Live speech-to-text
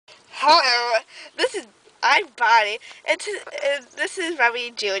Hello, I'm Bonnie, and this is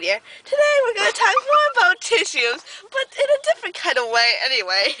Robbie Jr. Today we're going to talk more about tissues, but in a different kind of way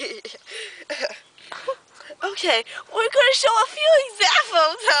anyway. Okay, we're going to show a few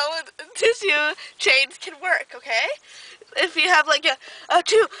examples how tissue chains can work, okay? If you have like a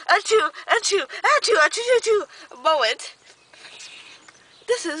two moment,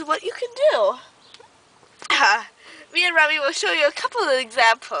 this is what you can do. Me and Robbie will show you a couple of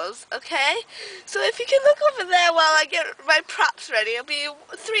examples, okay? So if you can look over there while I get my props ready, it'll be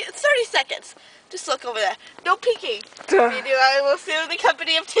 30 seconds. Just look over there. No peeking. If you do, I will sue the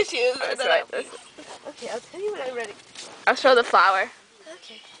company of tissues. That's right. Okay, I'll tell you when I'm ready. I'll show the flower.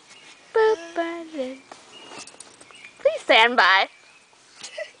 Okay. Please stand by.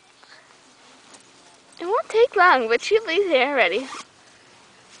 It won't take long, but you please here ready.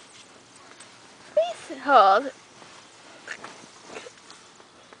 Please hold.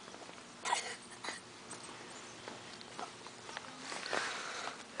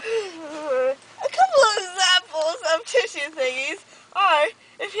 A couple of examples of tissue thingies are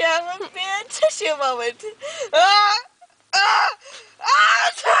if you have a bad tissue moment.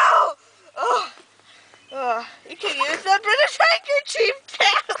 You can use the British handkerchief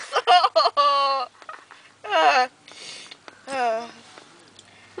Tassel.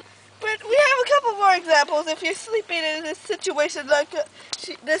 But we have a couple more examples if you're sleeping in a situation like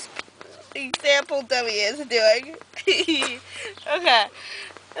this example dummy is doing. Okay.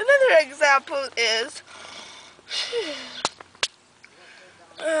 Another example is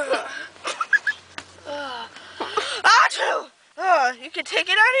you can take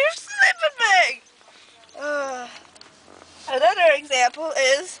it out of your sleeping bag. Another example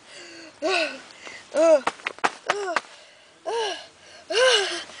is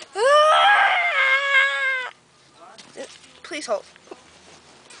please hold.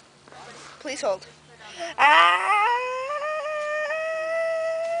 Please hold.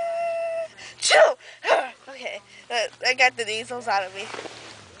 Okay, I got the nasals out of me.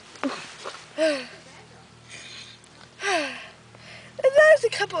 And there's a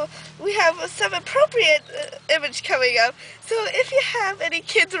couple, we have some appropriate image coming up. So if you have any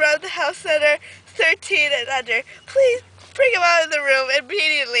kids around the house that are 13 and under, please bring them out of the room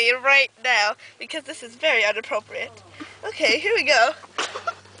immediately right now, because this is very inappropriate. Okay, here we go.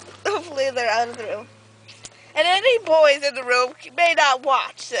 Hopefully they're out of the room. And any boys in the room may not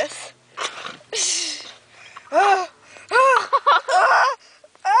watch this.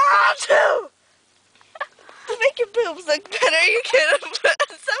 To make your boobs look better, you can put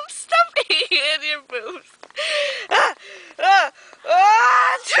some stuffing in your boobs.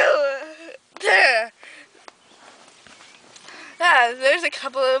 There. There's a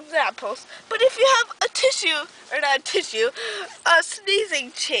couple of examples. But if you have a tissue, or not a tissue, a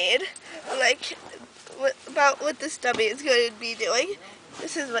sneezing chain, like about what this dummy is going to be doing,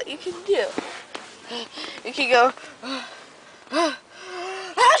 this is what you can do. You can go, achoo!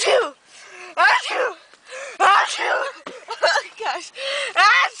 Achoo! Achoo! Oh gosh!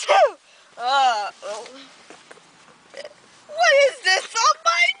 Achoo! What is this on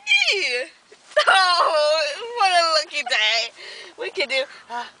my knee? Oh, what a lucky day. We can do,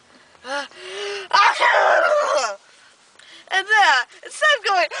 achoo! And then, instead of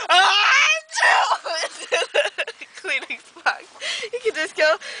going, achoo! Cleaning sponge, you can just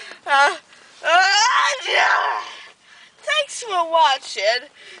go, Thanks for watching,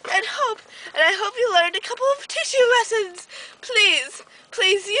 and I hope you learned a couple of tissue lessons. Please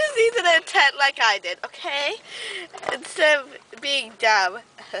use these in intent like I did, okay? Instead of being dumb.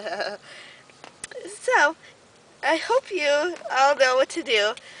 So, I hope you all know what to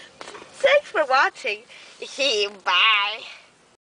do. Thanks for watching. Bye.